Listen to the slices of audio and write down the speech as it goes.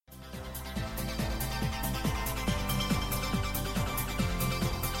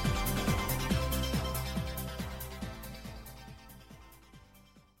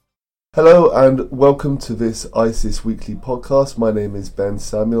Hello and welcome to this ICIS Weekly podcast. My name is Ben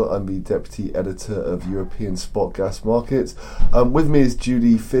Samuel. I'm the Deputy Editor of European Spot Gas Markets. With me is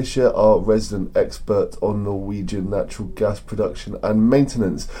Julie Fisher, our resident expert on Norwegian natural gas production and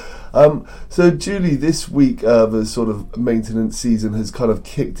maintenance. So Julie, this week the sort of maintenance season has kind of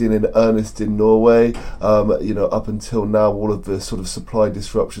kicked in earnest in Norway. Up until now all of the sort of supply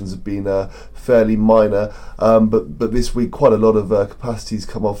disruptions have been fairly minor, but this week quite a lot of capacities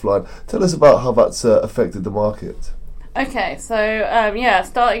come offline. Tell us about how that's affected the market. Okay, so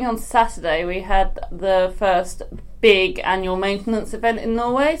starting on Saturday we had the first big annual maintenance event in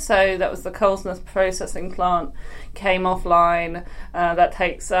Norway. So that was the Kollsnes processing plant came offline. That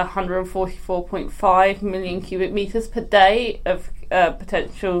takes 144.5 million cubic meters per day of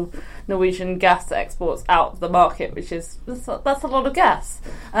potential Norwegian gas exports out of the market, which is that's a lot of gas.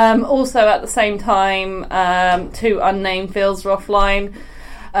 Also at the same time, two unnamed fields are offline.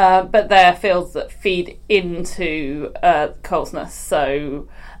 But they're fields that feed into Kollsnes, so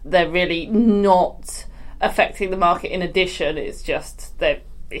they're really not affecting the market. In addition, it's just that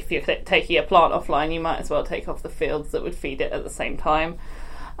if you're taking a plant offline, you might as well take off the fields that would feed it at the same time.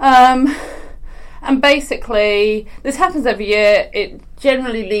 And basically, this happens every year. It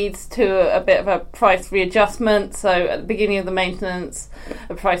generally leads to a bit of a price readjustment. So at the beginning of the maintenance,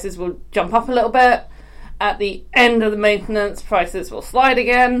 the prices will jump up a little bit. At the end of the maintenance, prices will slide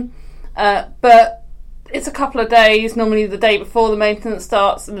again. But it's a couple of days. Normally the day before the maintenance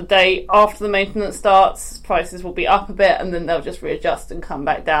starts and the day after the maintenance starts, prices will be up a bit and then they'll just readjust and come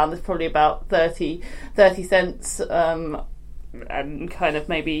back down. There's probably about 30 cents and kind of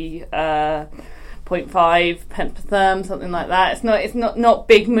maybe 0.5 pence per therm, something like that. It's not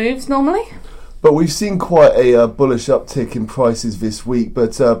big moves normally. But we've seen quite a bullish uptick in prices this week,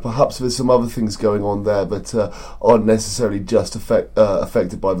 but perhaps there's some other things going on there that aren't necessarily just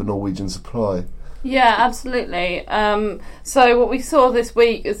affected by the Norwegian supply. Yeah, absolutely. So what we saw this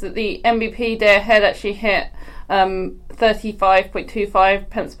week is that the NBP day ahead actually hit 35.25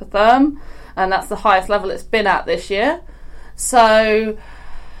 pence per therm, and that's the highest level it's been at this year. So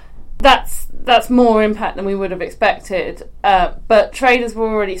that's more impact than we would have expected. But traders were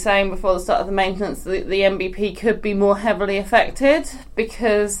already saying before the start of the maintenance that the NBP could be more heavily affected,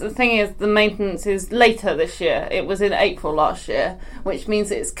 because the thing is, the maintenance is later this year. It was in April last year, which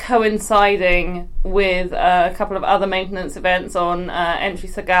means it's coinciding with a couple of other maintenance events on Entry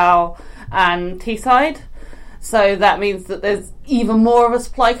Sagal and Teesside. So that means that there's even more of a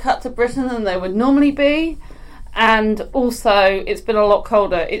supply cut to Britain than there would normally be. And also, it's been a lot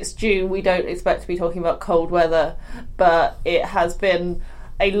colder. It's June. We don't expect to be talking about cold weather, but it has been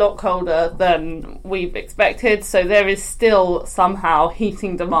a lot colder than we've expected. So there is still somehow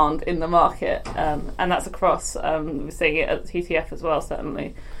heating demand in the market, and that's across. We're seeing it at the TTF as well,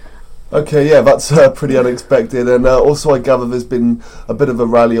 certainly. Okay, yeah, that's pretty unexpected. And also I gather there's been a bit of a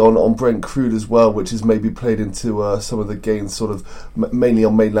rally on Brent crude as well, which has maybe played into some of the gains sort of mainly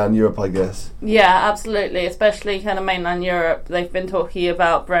on mainland Europe, I guess. Yeah, absolutely, especially kind of mainland Europe. They've been talking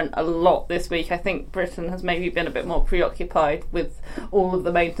about Brent a lot this week. I think Britain has maybe been a bit more preoccupied with all of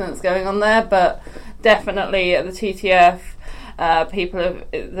the maintenance going on there, but definitely at the TTF,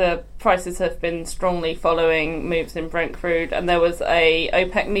 the prices have been strongly following moves in Brent crude, and there was a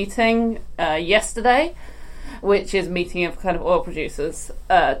OPEC meeting yesterday, which is a meeting of kind of oil producers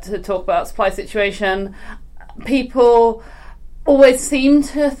to talk about supply situation. People always seem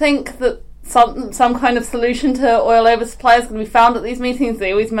to think that some kind of solution to oil oversupply is going to be found at these meetings.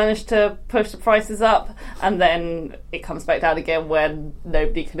 They always manage to push the prices up, and then it comes back down again when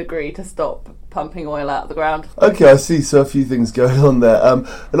nobody can agree to stop pumping oil out of the ground. Okay, I see. So a few things going on there. And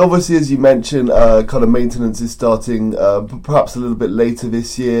obviously, as you mentioned, kind of maintenance is starting perhaps a little bit later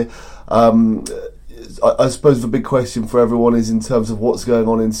this year. I suppose the big question for everyone is in terms of what's going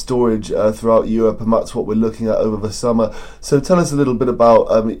on in storage throughout Europe, and that's what we're looking at over the summer. So tell us a little bit about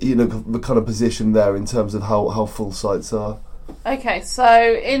the kind of position there in terms of how full sites are. Okay,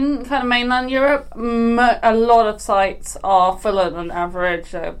 so in kind of mainland Europe, a lot of sites are fuller than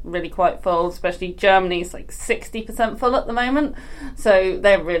average. They're really quite full, especially Germany's like 60% full at the moment. So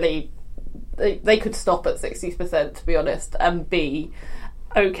they're really, they could stop at 60%, to be honest, and be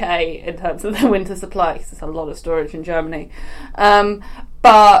okay in terms of their winter supply, because there's a lot of storage in Germany.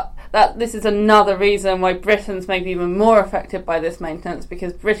 But this is another reason why Britain's maybe even more affected by this maintenance,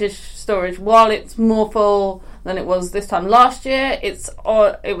 because British storage, while it's more full than it was this time last year,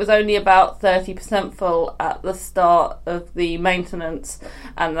 it was only about 30% full at the start of the maintenance,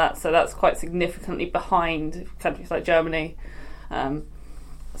 and that's quite significantly behind countries like Germany.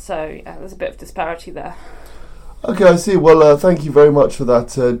 So yeah, there's a bit of disparity there. Okay, I see. Well, thank you very much for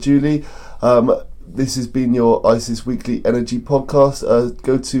that, Julie. This has been your ICIS Weekly Energy Podcast.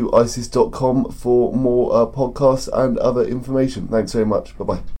 Go to icis.com for more podcasts and other information. Thanks very much.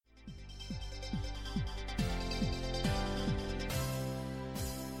 Bye-bye.